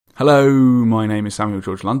Hello, my name is Samuel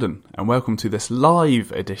George London, and welcome to this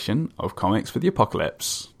live edition of Comics for the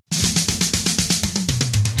Apocalypse.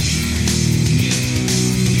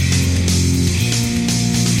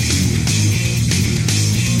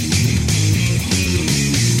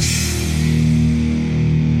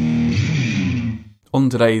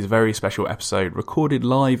 On today's very special episode, recorded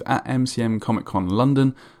live at MCM Comic Con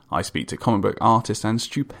London, I speak to comic book artist and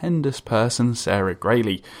stupendous person Sarah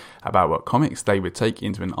Graley about what comics they would take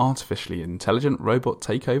into an artificially intelligent robot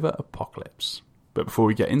takeover apocalypse. But before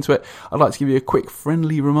we get into it, I'd like to give you a quick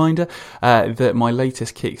friendly reminder that my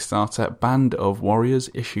latest Kickstarter, Band of Warriors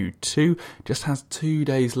Issue 2, just has 2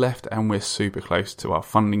 days left and we're super close to our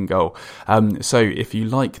funding goal. So if you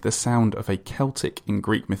like the sound of a Celtic and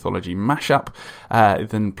Greek mythology mashup,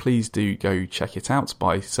 then please do go check it out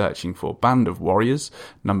by searching for Band of Warriors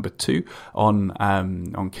number 2 on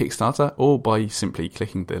Kickstarter, or by simply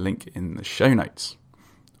clicking the link in the show notes.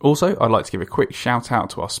 Also, I'd like to give a quick shout out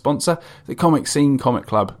to our sponsor, the Comic Scene Comic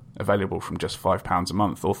Club, available from just £5 a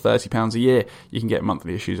month or £30 a year. You can get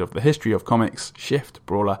monthly issues of The History of Comics, Shift,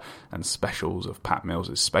 Brawler, and specials of Pat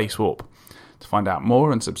Mills' Space Warp. To find out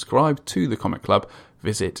more and subscribe to the Comic Club,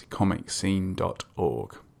 visit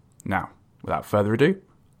comicscene.org. Now, without further ado,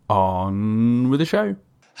 on with the show.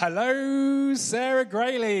 Hello, Sarah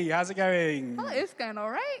Graley. How's it going? Oh, it's going all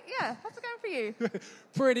right. Yeah, how's it going for you?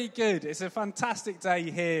 Pretty good. It's a fantastic day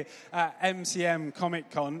here at MCM Comic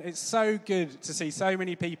Con. It's so good to see so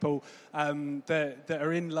many people that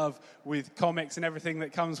are in love with comics and everything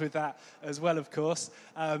that comes with that as well, of course.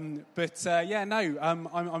 I'm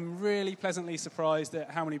really pleasantly surprised at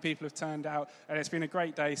how many people have turned out, and it's been a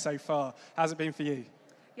great day so far. How's it been for you?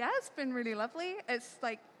 Yeah, it's been really lovely. It's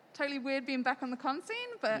like totally weird being back on the con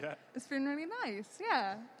scene, but It's been really nice.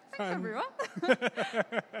 Yeah. Thanks, everyone.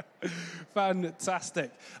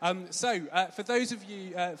 Fantastic. For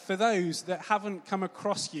those that haven't come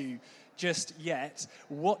across you just yet,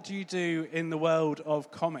 what do you do in the world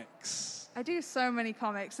of comics? I do so many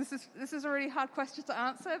comics. This is a really hard question to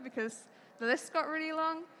answer because the list got really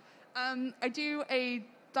long. I do a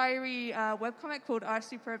diary webcomic called Our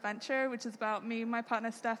Super Adventure, which is about me, my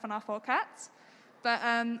partner Steph, and our 4 cats. But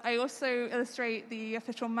I also illustrate the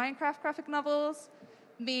official Minecraft graphic novels.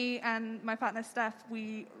 Me and my partner Steph,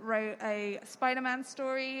 we wrote a Spider-Man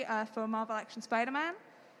story for Marvel Action Spider-Man.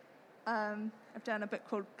 I've done a book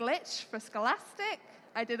called Glitch for Scholastic.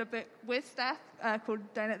 I did a book with Steph called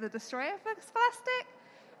Donut the Destroyer for Scholastic.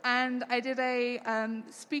 And I did a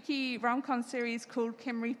spooky rom-com series called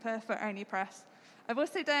Kim Reaper for Only Press. I've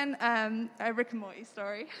also done a Rick and Morty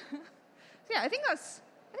story. I think that's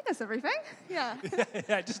everything. Yeah.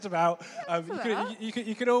 Yeah, just about.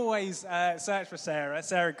 You could always search for Sarah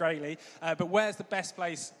Graley, but where's the best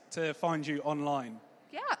place to find you online?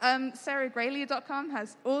 Yeah, sarahgraley.com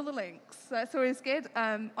has all the links. That's always good.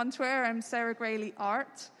 On Twitter, I'm Sarah Graley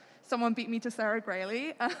Art. Someone beat me to Sarah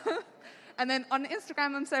Graley. And then on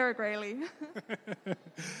Instagram, I'm Sarah Graley.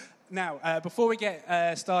 Now, before we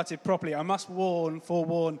get started properly, I must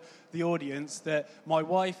forewarn the audience that my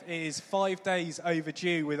wife is 5 days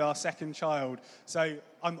overdue with our second child. So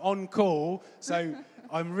I'm on call, so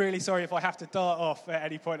I'm really sorry if I have to dart off at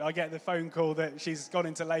any point. I get the phone call that she's gone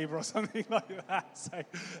into labour or something like that. So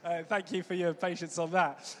thank you for your patience on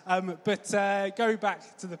that. But go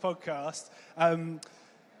back to the podcast.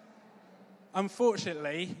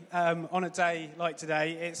 Unfortunately, on a day like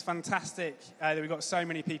today, it's fantastic that we've got so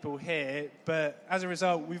many people here. But as a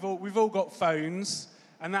result, we've all got phones,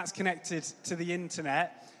 and that's connected to the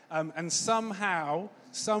internet. And somehow,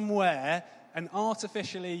 somewhere, an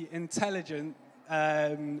artificially intelligent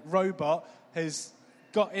robot has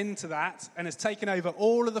got into that and has taken over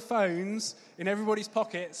all of the phones in everybody's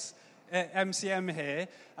pockets at MCM here,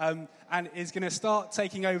 and is going to start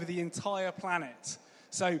taking over the entire planet.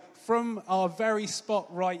 So from our very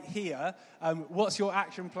spot right here, what's your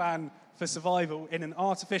action plan for survival in an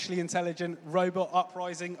artificially intelligent robot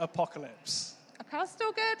uprising apocalypse? A car's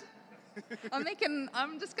still good. I'm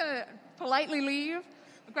just going to politely leave.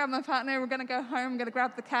 I'll grab my partner, we're going to go home, I'm going to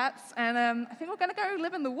grab the cats, and I think we're going to go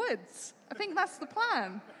live in the woods. I think that's the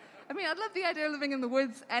plan. I mean, I'd love the idea of living in the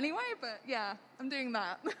woods anyway, but yeah, I'm doing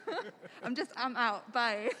that. I'm out.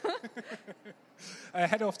 Bye.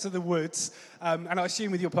 Head off to the woods, and I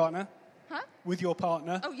assume with your partner? Huh? With your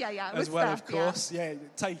partner? Oh, yeah. As well, Steph, of course. Yeah,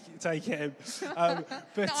 take him. No,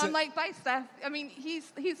 I'm like, bye, Steph. I mean,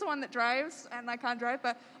 he's the one that drives, and I can't drive,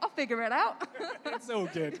 but I'll figure it out. It's all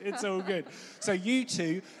good. So you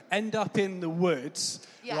two end up in the woods,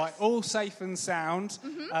 yes. Right, all safe and sound,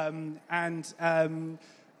 mm-hmm. And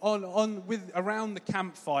around the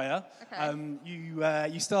campfire, Okay.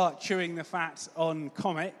 you start chewing the fat on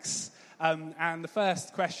comics, and the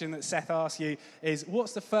first question that Seth asks you is,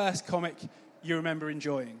 what's the first comic you remember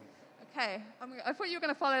enjoying? Okay, I thought you were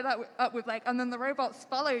going to follow that up with like, and then the robots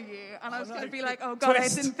follow you, and I was going to be like, oh god,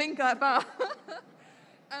 Twist. I didn't think that far.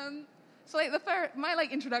 So like my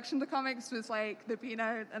like introduction to comics was like the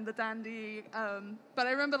Beano and the Dandy, but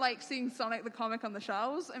I remember like seeing Sonic the comic on the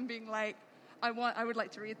shelves and being like, I would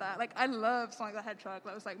like to read that. Like I love Sonic the Hedgehog.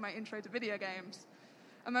 That was like my intro to video games.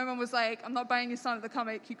 And my mum was like, I'm not buying you Sonic the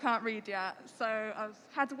comic. You can't read yet. So I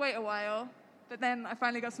had to wait a while, but then I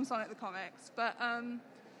finally got some Sonic the comics. But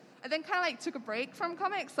I then kind of like took a break from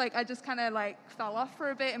comics. Like I just kind of like fell off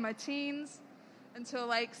for a bit in my teens. Until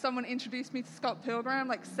like someone introduced me to Scott Pilgrim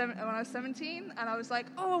when I was 17, and I was like,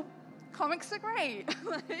 oh, comics are great.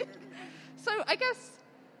 So I guess,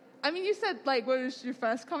 I mean, you said like, what was your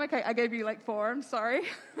first comic? I gave you like 4. I'm sorry,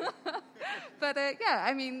 but yeah,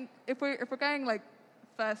 I mean, if we're going like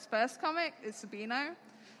first comic, it's Sabino.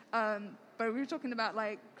 But we were talking about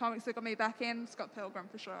like comics that got me back in, Scott Pilgrim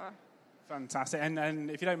for sure. Fantastic.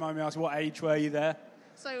 And if you don't mind me asking, what age were you there?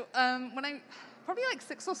 So when I probably like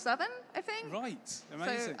 6 or 7, I think. Right,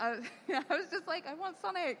 amazing. So I was just like, I want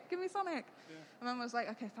Sonic, give me Sonic. Yeah. And Mum was like,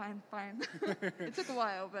 okay, fine. It took a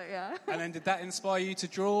while, but yeah. And then did that inspire you to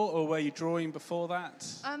draw, or were you drawing before that?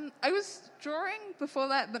 I was drawing before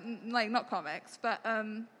that, but like not comics. But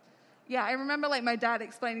yeah, I remember like my dad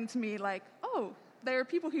explaining to me like, oh, there are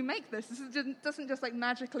people who make this. Doesn't just like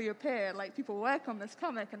magically appear. Like people work on this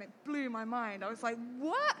comic, and it blew my mind. I was like,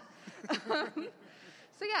 what?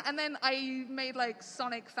 So yeah, and then I made like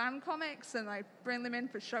Sonic fan comics, and I bring them in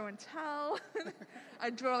for show and tell.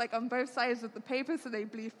 I draw like on both sides of the paper so they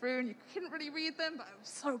bleed through, and you couldn't really read them, but I was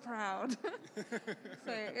so proud.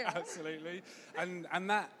 So, yeah. Absolutely, and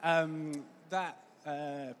that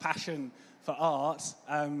passion for art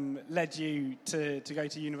led you to go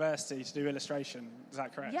to university to do illustration. Is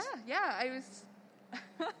that correct? Yeah. I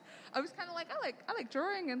was kind of like I like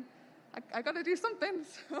drawing, and I got to do something.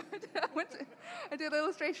 So I did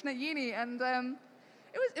illustration at uni, and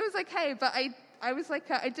it was okay. But I was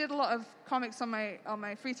like I did a lot of comics on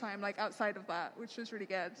my free time, like outside of that, which was really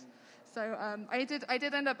good. So I did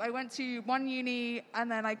end up. I went to one uni,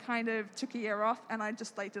 and then I kind of took a year off, and I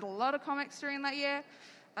just like did a lot of comics during that year.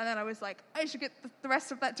 And then I was like, I should get the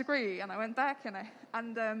rest of that degree, and I went back,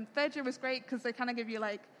 and third year was great because they kind of give you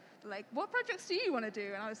like what projects do you want to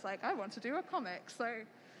do? And I was like, I want to do a comic. So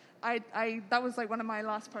that was like one of my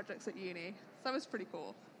last projects at uni. So that was pretty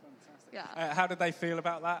cool. Fantastic. Yeah. How did they feel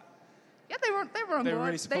about that? Yeah, they were on board. They were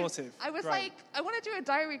really supportive. I was Great. like, I want to do a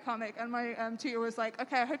diary comic, and my tutor was like,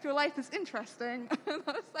 okay, I hope your life is interesting. And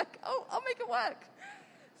I was like, oh, I'll make it work.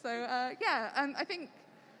 So yeah, and I think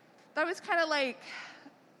that was kind of like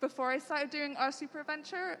before I started doing our Super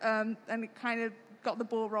Adventure, and it kind of got the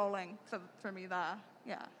ball rolling for me there.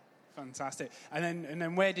 Yeah. Fantastic. And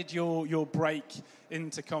then where did your break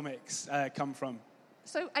into comics come from?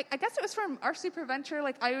 So I guess it was from our Super Adventure.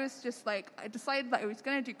 Like I was just like I decided that I was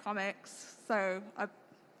going to do comics, so I've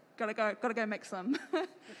gotta go make some.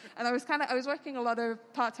 And I was working a lot of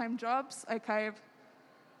part-time jobs. I've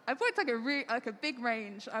worked like a big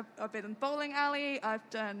range. I've been in bowling alley. I've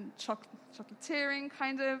done chocolatiering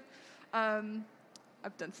kind of.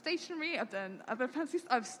 I've done stationery,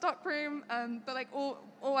 I've stockroom, but like all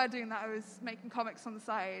while doing that, I was making comics on the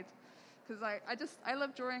side because I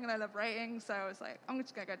love drawing and I love writing, so I was like, I'm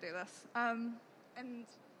just gonna go do this. And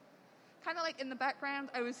kind of like in the background,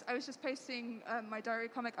 I was just posting my diary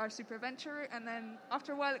comic, Our Super Adventure, and then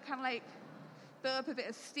after a while, it kind of like built up a bit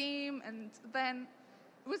of steam, and then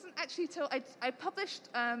it wasn't actually till I published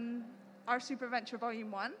Our Super Adventure Volume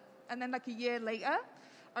 1, and then like a year later,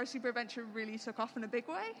 Our Super Adventure really took off in a big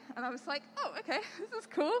way, and I was like, "Oh, okay, this is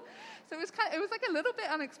cool." So it was like a little bit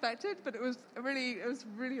unexpected, but it was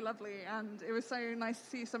really lovely, and it was so nice to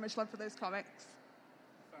see so much love for those comics.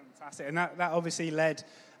 Fantastic, and that obviously led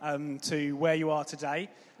to where you are today,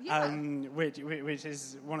 Yeah. which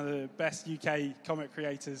is one of the best UK comic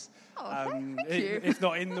creators, Thank you. if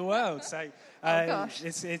not in the world. So gosh.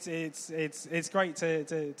 it's great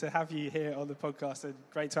to have you here on the podcast, and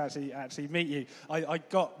great to actually meet you. I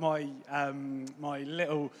got my my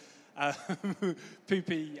little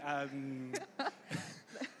poopy.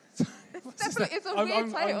 It's a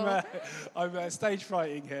weird title. I'm stage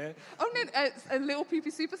frighting here. Oh no, it's a Little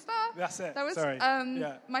Poopy Superstar. That's it. That was Sorry.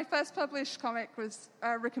 My first published comic was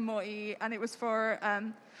Rick and Morty, and it was for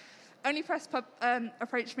Only Press Pub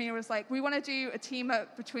approached me and was like, we want to do a team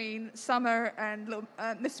up between Summer and little,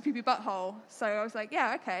 Mr. Poopy Butthole. So I was like,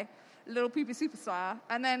 yeah, okay, Little Poopy Superstar.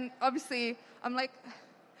 And then obviously I'm like,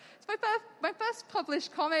 It's my first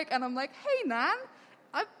published comic, and I'm like, hey, Nan,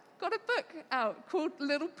 I've got a book out called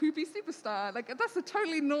Little Poopy Superstar. Like, that's a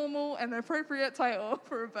totally normal and appropriate title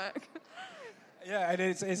for a book. Yeah, and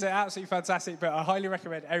it's an absolutely fantastic book. I highly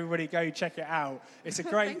recommend everybody go check it out. It's a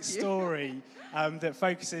great story that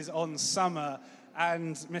focuses on summer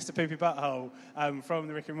and Mr. Poopy Butthole from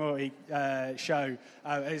the Rick and Morty show.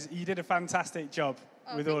 You did a fantastic job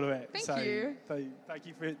with all of it. Thank you. Thank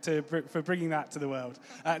you for bringing that to the world.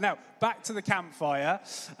 Now, back to the campfire.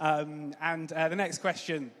 And the next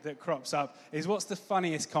question that crops up is, what's the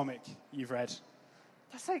funniest comic you've read?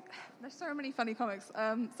 There's so many funny comics.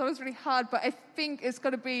 So it's really hard, but I think it's got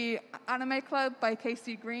to be Anime Club by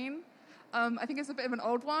Casey Green. I think it's a bit of an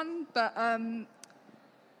old one, but I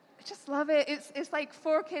just love it. It's like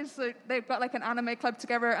 4 kids that they've got like an anime club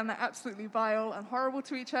together, and they're absolutely vile and horrible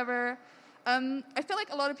to each other. I feel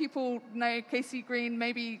like a lot of people know Casey Green,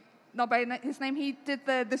 maybe not by his name. He did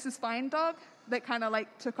the This Is Fine dog that kind of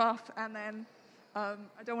like took off, and then I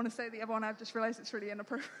don't want to say the other one. I've just realized it's really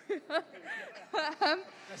inappropriate.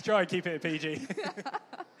 Let's try and keep it a PG.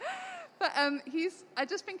 But I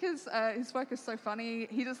just think his work is so funny.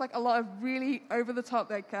 He does like a lot of really over the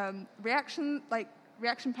top reaction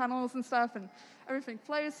panels and stuff, and everything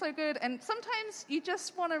flows so good. And sometimes you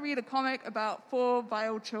just want to read a comic about 4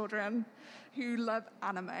 vile children who love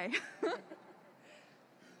anime.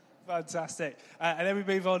 Fantastic. And then we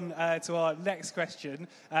move on to our next question,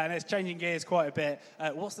 and it's changing gears quite a bit.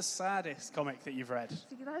 What's the saddest comic that you've read?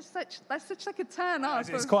 That's such like a turn off.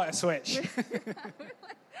 It's quite a switch.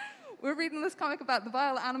 We're reading this comic about the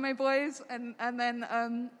vile anime boys, and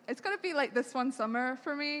then it's got to be like This One Summer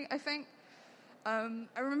for me, I think. I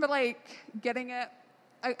remember like getting it.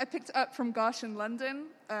 I picked it up from Gosh in London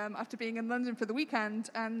after being in London for the weekend,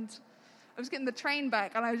 and I was getting the train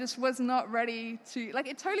back, and I just was not ready to, like,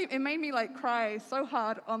 it made me, like, cry so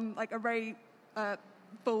hard on, like, a very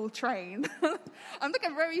full train. I'm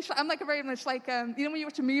very much like, you know when you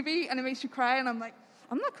watch a movie and it makes you cry, and I'm like,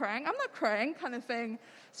 I'm not crying, kind of thing.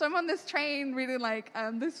 So I'm on this train reading, like,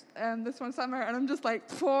 this One Summer, and I'm just, like,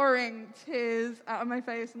 pouring tears out of my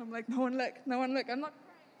face, and I'm like, no one look, I'm not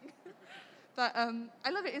crying. But I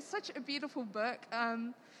love it. It's such a beautiful book.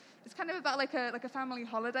 It's kind of about like a family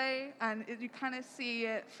holiday, and you kind of see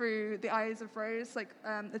it through the eyes of Rose, like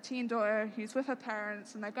the teen daughter who's with her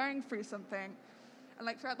parents, and they're going through something. And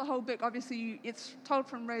like throughout the whole book, obviously it's told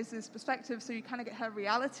from Rose's perspective, so you kind of get her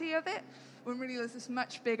reality of it. When really there's this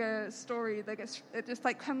much bigger story that it just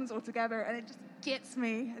like comes all together, and it just gets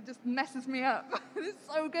me. It just messes me up. It's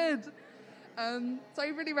so good. So I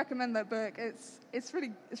really recommend that book. It's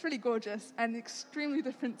really gorgeous and extremely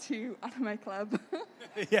different to Anime Club.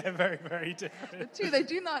 Yeah, very, very different. The two, they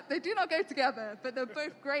do not go together, but they're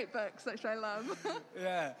both great books, which I love.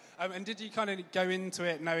 Yeah. And did you kind of go into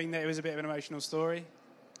it knowing that it was a bit of an emotional story?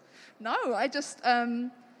 No, I just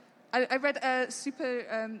I read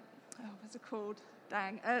Super what's it called?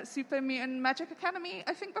 Super Mutant Magic Academy,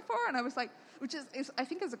 I think, before, and I was like, which is I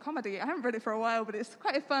think is a comedy. I haven't read it for a while, but it's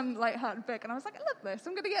quite a fun, light-hearted book, and I was like, I love this.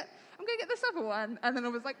 I'm gonna get this other one, and then I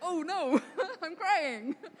was like, oh no, I'm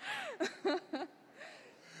crying.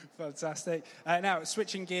 Fantastic. Now,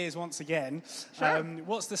 switching gears once again, Sure.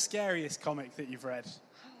 What's the scariest comic that you've read?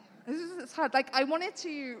 It's hard. Like, I wanted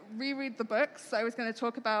to reread the books I was going to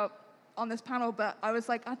talk about on this panel, but I was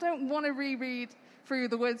like, I don't want to reread Through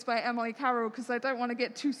the Woods by Emily Carroll because I don't want to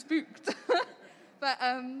get too spooked. But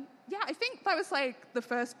yeah, I think that was like the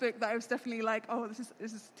first book that I was definitely like, oh,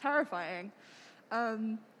 this is terrifying.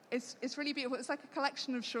 It's really beautiful. It's like a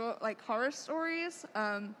collection of short like horror stories.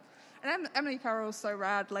 And Emily Carroll's so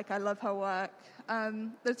rad. Like, I love her work.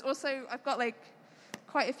 There's also, I've got like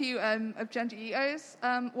quite a few of Junji Ito's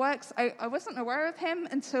works. I wasn't aware of him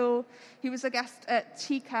until he was a guest at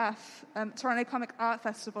TCAF, Toronto Comic Art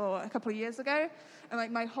Festival, a couple of years ago. And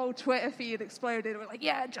like my whole Twitter feed exploded. We're like,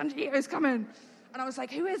 yeah, Junji Ito's coming. And I was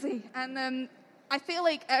like, who is he? And I feel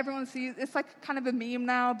like everyone sees, it's like kind of a meme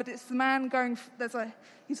now, but it's the man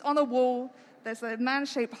he's on a wall, there's a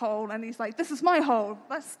man-shaped hole, and he's like, this is my hole.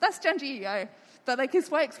 That's Junji Ito. But like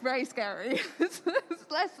his work's very scary. It's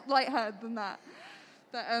less lighthearted than that.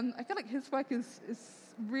 But I feel like his work is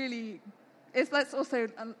really, that's also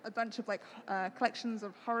a bunch of like collections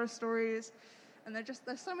of horror stories. And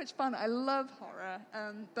they're so much fun. I love horror,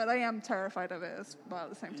 but I am terrified of it as well at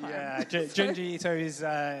the same time. Yeah, Junji Ito is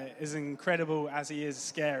as incredible as he is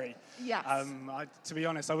scary. Yes. To be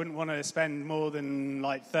honest, I wouldn't want to spend more than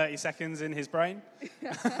like 30 seconds in his brain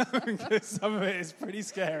because some of it is pretty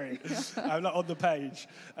scary. I'm not on the page,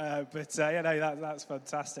 but that's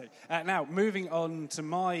fantastic. Now, moving on to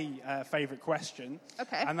my favourite question,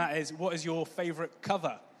 okay, and that is, what is your favourite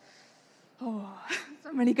cover Oh,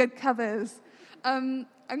 so many good covers. I'm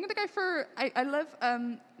going to go for, I love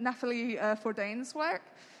Nathalie Fourdain's work,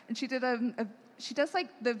 and she did she does like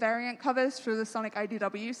the variant covers for the Sonic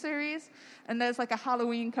IDW series, and there's like a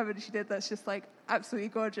Halloween cover that she did that's just like absolutely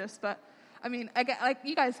gorgeous. But I mean, I get, like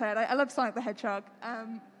you guys heard, I love Sonic the Hedgehog.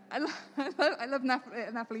 I love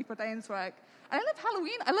Nathalie Fourdain's work. And I love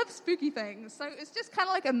Halloween. I love spooky things. So it's just kind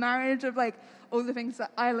of like a marriage of like all the things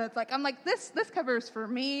that I love. Like I'm like, this cover is for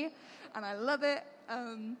me, and I love it.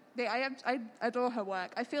 I adore her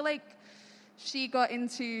work. I feel like she got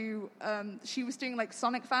into, she was doing like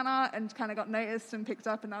Sonic fan art and kind of got noticed and picked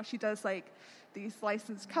up, and now she does like these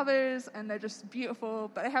licensed covers, and they're just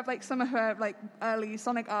beautiful. But I have like some of her like early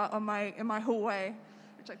Sonic art in my hallway,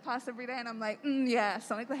 which I pass every day, and I'm like, yeah,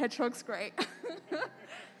 Sonic the Hedgehog's great.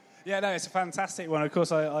 Yeah, no, it's a fantastic one. Of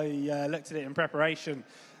course, I looked at it in preparation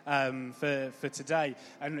for today,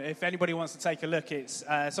 and if anybody wants to take a look, it's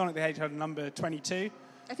Sonic the Hedgehog number 22.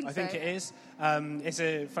 I think it is. It's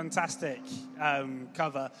a fantastic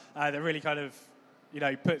cover that really kind of,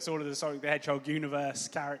 puts all of the Sonic the Hedgehog universe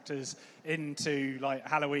characters into like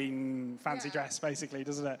Halloween fancy dress, basically,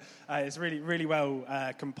 doesn't it? It's really, really well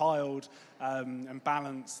compiled and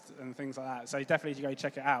balanced and things like that. So definitely you go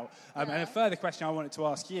check it out. And a further question I wanted to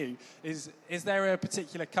ask you is there a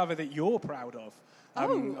particular cover that you're proud of?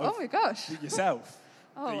 Oh my gosh. Yourself,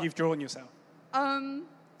 that you've drawn yourself?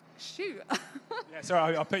 Shoot. Yeah,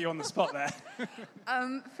 sorry, I'll put you on the spot there.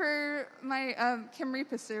 For my Kim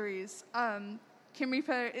Reaper series, Kim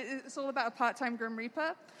Reaper, it's all about a part-time Grim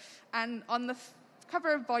Reaper. And on the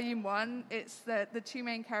cover of Volume 1, it's the two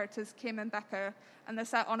main characters, Kim and Becca, and they're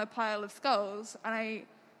sat on a pile of skulls. And I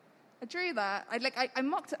drew that. I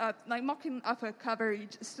mocked it up, like mocking up a cover.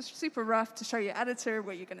 It's just super rough to show your editor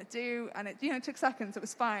what you're going to do. And it took seconds. It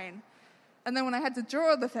was fine. And then when I had to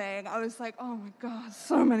draw the thing, I was like, oh my God,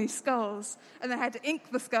 so many skulls. And then I had to ink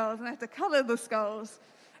the skulls, and I had to color the skulls.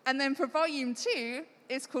 And then for Volume 2,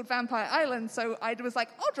 it's called Vampire Island, so I was like,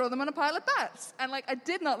 I'll draw them on a pile of bats. And I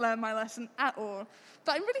did not learn my lesson at all.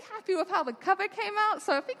 But I'm really happy with how the cover came out,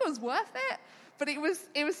 so I think it was worth it. But it was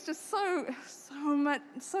just so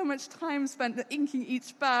much time spent inking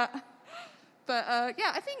each bat. But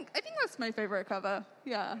I think that's my favorite cover.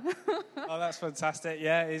 Yeah. Oh, that's fantastic.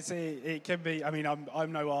 Yeah, it can be. I mean,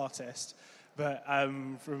 I'm no artist, but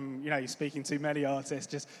from speaking to many artists,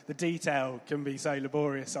 just the detail can be so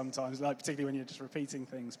laborious sometimes. Like particularly when you're just repeating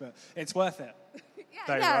things, but it's worth it.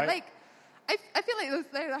 Yeah. Right? Like I feel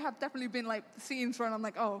like there have definitely been like scenes where I'm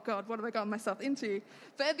like, oh God, what have I gotten myself into?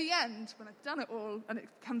 But at the end, when I've done it all and it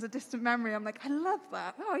becomes a distant memory, I'm like, I love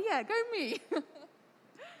that. Oh yeah, go me.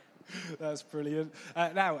 That's brilliant.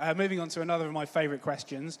 Now, moving on to another of my favourite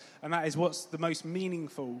questions, and that is, what's the most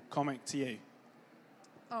meaningful comic to you?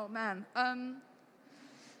 Oh, man.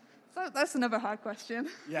 So that's another hard question.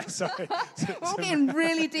 Yeah, sorry. We're all getting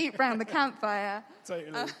really deep around the campfire.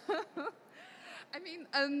 Totally. I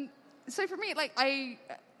mean, so for me, like,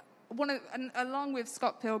 along with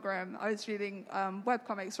Scott Pilgrim, I was reading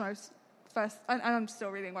webcomics when I was first, and I'm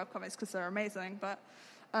still reading webcomics because they're amazing, but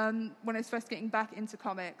when I was first getting back into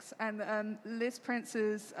comics, and Liz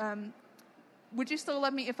Prince's Would You Still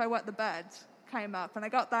Love Me If I Wet the Bed came up, and I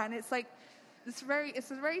got that, and it's like, it's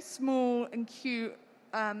a very small and cute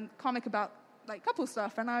comic about like couple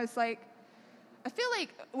stuff, and I was like, I feel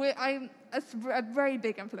like it's a very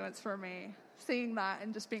big influence for me, seeing that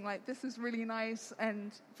and just being like, this is really nice.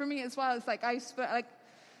 And for me as well, it's like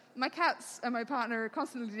my cats and my partner are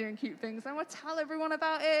constantly doing cute things. I want to tell everyone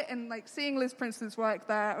about it, and like seeing Liz Prince's work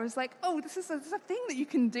there, I was like, oh, this is a thing that you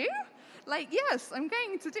can do. Like, yes, I'm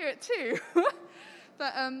going to do it too.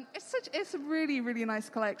 But it's a really, really nice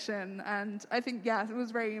collection, and I think it was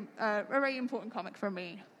a very important comic for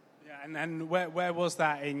me. Yeah, and where was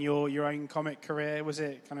that in your own comic career? Was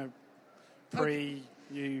it kind of pre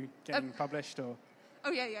you getting published, or?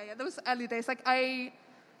 Oh yeah. There was early days. Like I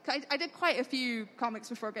did quite a few comics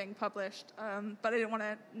before getting published, but I didn't want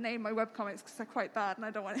to name my webcomics because they're quite bad, and I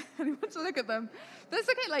don't want anyone to look at them. But it's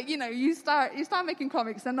okay. Like you start making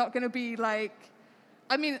comics, they're not going to be like.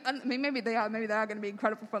 I mean, maybe they are going to be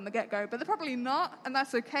incredible from the get-go, but they're probably not, and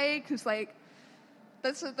that's okay, because, like,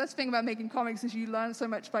 that's the thing about making comics is you learn so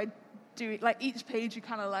much by doing, like, each page you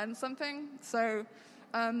kind of learn something. So,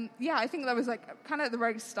 I think that was, like, kind of at the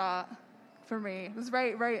very start for me. It was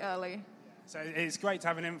very, very early. So it's great to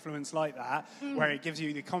have an influence like that, where it gives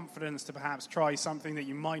you the confidence to perhaps try something that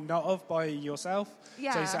you might not have by yourself.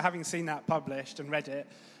 Yeah. So having seen that published and read it,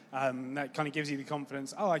 that kind of gives you the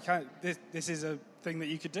confidence. Oh, I can't. This is a thing that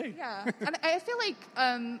you could do. Yeah, and I feel like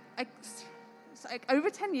over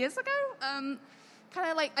 10 years ago, kind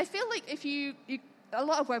of like I feel like if you a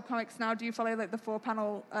lot of webcomics now do follow like the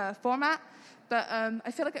 4-panel format, but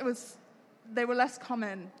I feel like they were less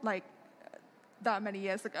common like that many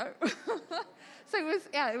years ago. So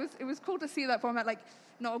it was cool to see that format. Like,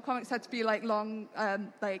 not all comics had to be like long,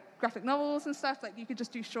 like graphic novels and stuff. Like, you could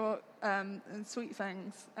just do short and sweet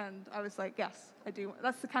things. And I was like, yes, I do.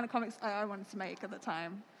 That's the kind of comics I wanted to make at the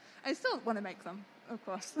time. I still want to make them, of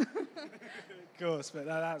course. Of course, but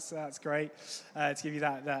that's great to give you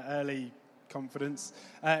that early confidence.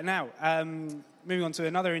 Now, moving on to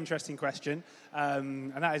another interesting question,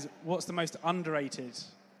 and that is, what's the most underrated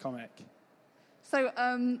comic? So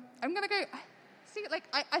I'm going to go... See, like,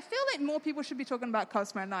 I feel like more people should be talking about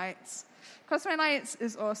Cosmo Knights. Cosmo Knights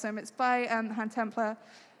is awesome. It's by Hand Templar,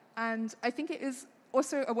 and I think it is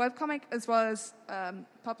also a webcomic as well as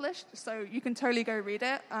published, so you can totally go read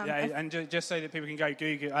it. And just so that people can go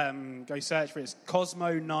Google, go search for it, it's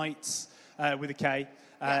Cosmo Knights with a K,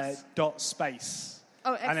 Yes. .space.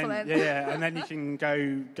 Oh, excellent. And then, and then you can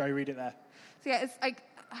go read it there. So yeah, it's like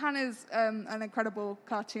Hannah's an incredible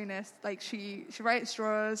cartoonist. Like she writes,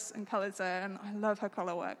 draws, and colors it, and I love her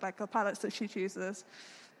color work, like the palettes that she chooses.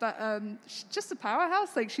 But she's just a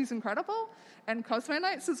powerhouse. Like, she's incredible. And Cosmo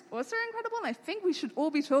Knights is also incredible. And I think we should all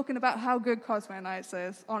be talking about how good Cosmo Knights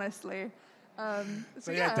is, honestly.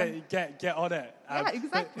 So get on it. Yeah,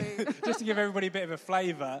 exactly. Just to give everybody a bit of a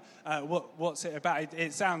flavour, what's it about?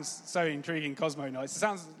 It sounds so intriguing, Cosmo Knights. It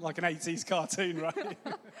sounds like an 80s cartoon, right?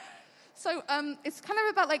 So it's kind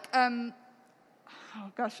of about like,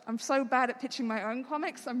 oh gosh, I'm so bad at pitching my own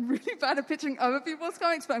comics. I'm really bad at pitching other people's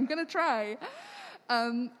comics, but I'm going to try.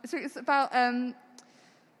 So it's about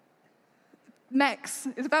mechs.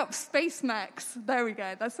 It's about space mechs. There we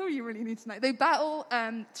go. That's all you really need to know. They battle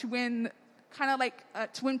to win, kind of like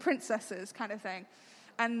to win princesses, kind of thing.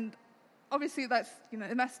 And obviously that's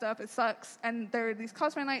messed up. It sucks. And there are these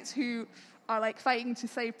Cosmo Knights who are like fighting to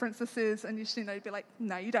save princesses, and you be like,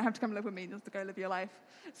 no, you don't have to come live with me, just to go live your life,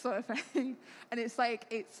 sort of thing. And it's like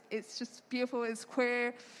it's just beautiful. It's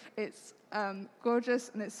queer. It's gorgeous,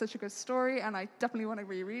 and it's such a good story. And I definitely want to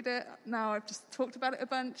reread it. Now I've just talked about it a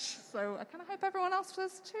bunch, so I kind of hope everyone else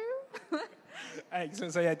does too.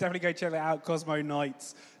 Excellent. So yeah, definitely go check it out. Cosmo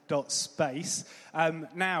Knights. Space.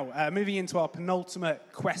 Now, moving into our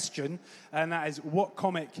penultimate question, and that is, what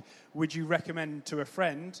comic would you recommend to a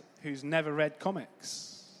friend who's never read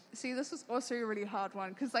comics? See, this was also a really hard one,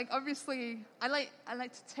 because, like, obviously, I like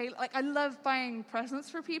to tailor, like, I love buying presents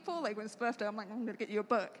for people. Like, when it's birthday, I'm like, I'm going to get you a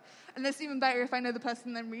book. And it's even better if I know the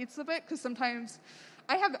person then reads the book, because sometimes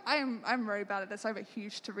I'm very bad at this. I have a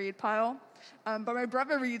huge to-read pile. But my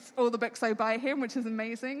brother reads all the books I buy him, which is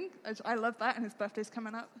amazing. I love that, and his birthday's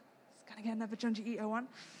coming up. He's going to get another Junji Ito one.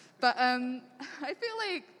 But I feel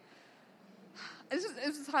like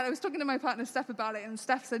it's just hard. I was talking to my partner, Steph, about it, and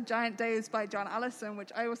Steph said Giant Days by John Allison, which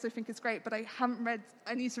I also think is great, but I haven't read.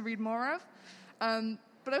 I need to read more of.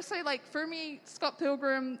 But also, like, for me, Scott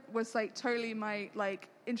Pilgrim was, like, totally my, like,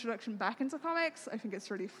 introduction back into comics. I think it's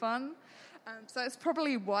really fun. So it's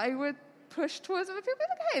probably what I would push towards it. People be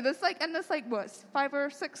like, hey, there's what, 5 or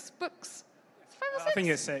 6 books? It's 5 or 6? I think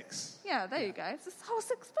it's 6. Yeah, there you go. It's this whole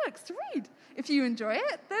 6 books to read. If you enjoy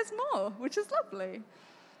it, there's more, which is lovely.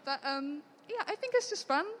 But, yeah, I think it's just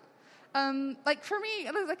fun. Like, for me,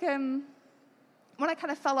 it was like, when I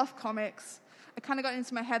kind of fell off comics, I kind of got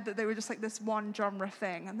into my head that they were just, like, this one genre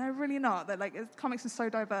thing, and they're really not. They're, like, comics are so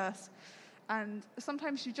diverse. And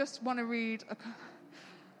sometimes you just want to read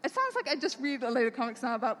it sounds like I just read a load of comics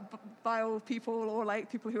now about vile people or,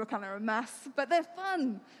 like, people who are kind of a mess, but they're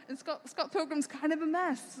fun. And Scott Pilgrim's kind of a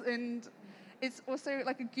mess, and it's also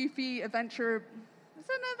like a goofy adventure. Is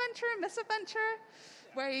it an adventure, a misadventure?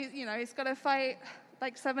 Where he's got to fight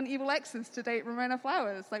like 7 evil exes to date Ramona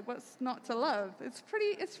Flowers. Like, what's not to love? It's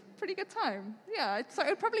pretty good time. Yeah, so it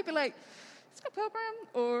would probably be like Scott Pilgrim,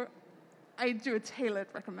 or I'd do a tailored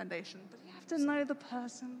recommendation, but you have to know the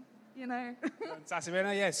person. Fantastic.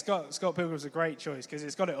 Yeah, Scott Pilgrim's a great choice because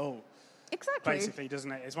it's got it all. Exactly. Basically,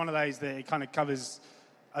 doesn't it? It's one of those that it kind of covers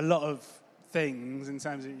a lot of things in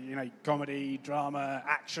terms of comedy, drama,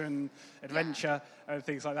 action, adventure, and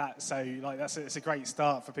things like that. So it's a great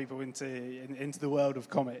start for people into the world of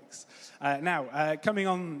comics. Now, coming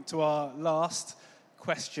on to our last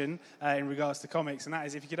question in regards to comics, and that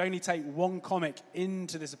is, if you could only take one comic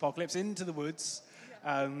into this apocalypse, into the woods,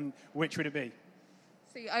 which would it be?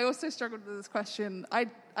 See, I also struggled with this question. I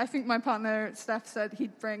think my partner, Steph, said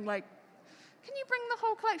he'd bring, like, can you bring the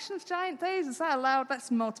whole collection of Giant Days? Is that allowed?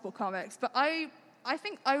 That's multiple comics. But I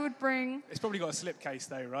think I would bring... It's probably got a slipcase,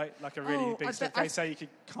 though, right? Like a really big slipcase, so you could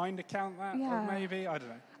kind of count that, or maybe? I don't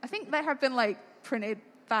know. I think there have been, like, printed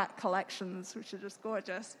fat collections, which are just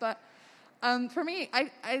gorgeous. But For me, I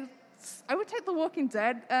would take the Walking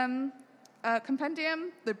Dead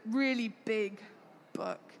compendium, the really big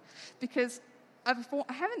book, because I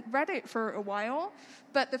haven't read it for a while,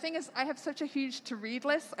 but the thing is, I have such a huge to-read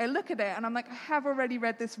list. I look at it, and I'm like, I have already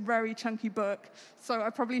read this very chunky book, so I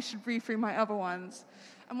probably should read through my other ones.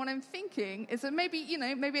 And what I'm thinking is that maybe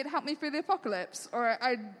it helped me through the apocalypse, or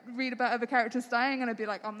I'd read about other characters dying, and I'd be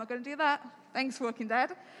like, I'm not going to do that. Thanks, Walking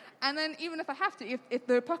Dead. And then even if I have to, if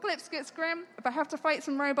the apocalypse gets grim, if I have to fight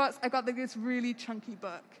some robots, I got this really chunky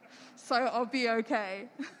book. So I'll be okay.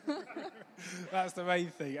 That's the main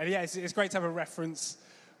thing. And yeah, it's great to have a reference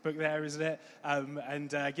book there, isn't it?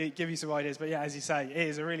 And give you some ideas. But yeah, as you say, it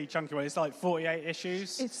is a really chunky one. It's like 48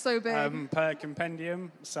 issues. It's so big. Per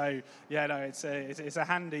compendium. So yeah, no, it's a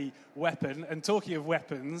handy weapon. And talking of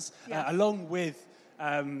weapons, along with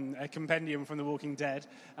a compendium from The Walking Dead,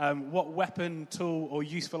 what weapon, tool, or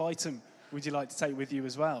useful item would you like to take with you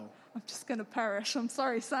as well? I'm just going to perish. I'm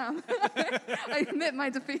sorry, Sam. I admit my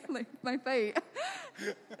defeat, my fate.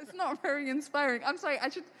 It's not very inspiring. I'm sorry. I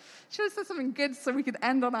should have said something good so we could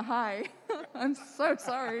end on a high. I'm so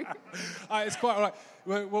sorry. It's quite all right.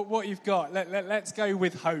 What you've got, let's go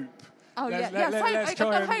with hope. Oh, let's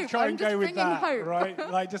try and go with that, hope. Right?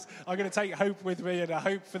 I'm going to take hope with me and I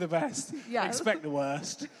hope for the best. Yeah. Expect the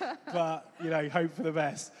worst, but, hope for the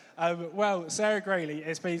best. Well, Sarah Graley,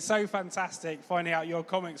 it's been so fantastic finding out your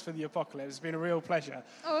comics for the apocalypse. It's been a real pleasure.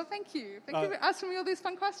 Oh, thank you. Thank you for asking me all these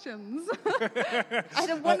fun questions. I had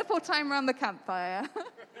a wonderful time around the campfire.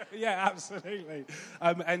 Yeah, absolutely.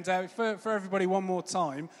 And for everybody, one more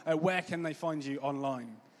time, where can they find you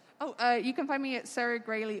online? Oh, you can find me at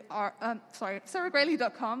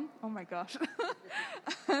sarahgraley.com. Oh my gosh.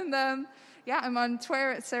 And I'm on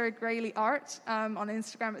Twitter at Sarah Graley Art. On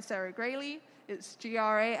Instagram at Sarah Graley. It's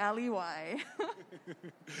Graley.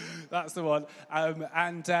 That's the one.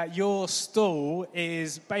 And your stall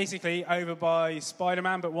is basically over by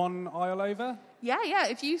Spider-Man, but one aisle over? Yeah.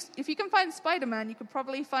 If you can find Spider-Man, you could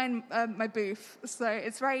probably find my booth. So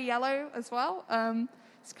it's very yellow as well.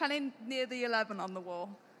 It's kind of near the 11 on the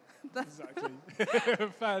wall. Exactly.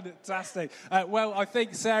 Fantastic. Well, I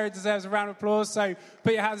think Sarah deserves a round of applause, so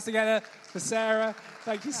put your hands together for Sarah.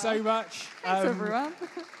 Thank you so much. Thanks, everyone.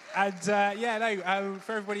 And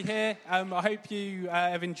for everybody here, I hope you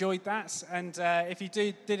have enjoyed that. And if you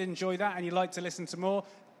did enjoy that and you'd like to listen to more,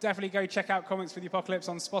 definitely go check out Comics for the Apocalypse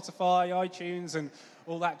on Spotify, iTunes, and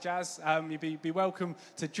all that jazz. You'd be welcome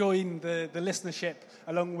to join the listenership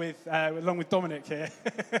along with Dominic here.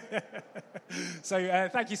 So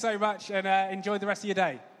thank you so much, and enjoy the rest of your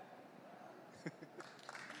day.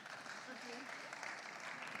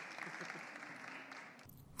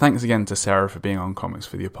 Thanks again to Sarah for being on Comics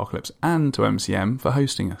for the Apocalypse and to MCM for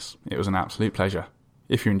hosting us. It was an absolute pleasure.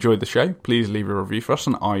 If you enjoyed the show, please leave a review for us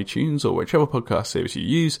on iTunes or whichever podcast service you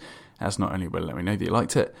use, as not only will it let me know that you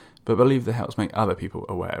liked it, but believe that helps make other people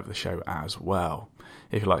aware of the show as well.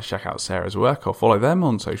 If you'd like to check out Sarah's work or follow them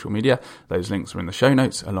on social media, those links are in the show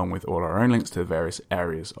notes, along with all our own links to the various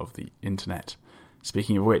areas of the internet.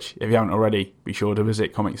 Speaking of which, if you haven't already, be sure to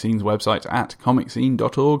visit Comic Scene's website at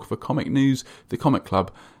comicscene.org for comic news, the Comic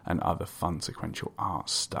Club, and other fun sequential art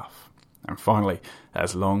stuff. And finally,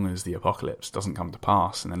 as long as the apocalypse doesn't come to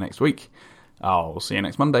pass in the next week, I'll see you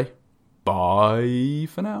next Monday. Bye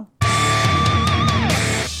for now.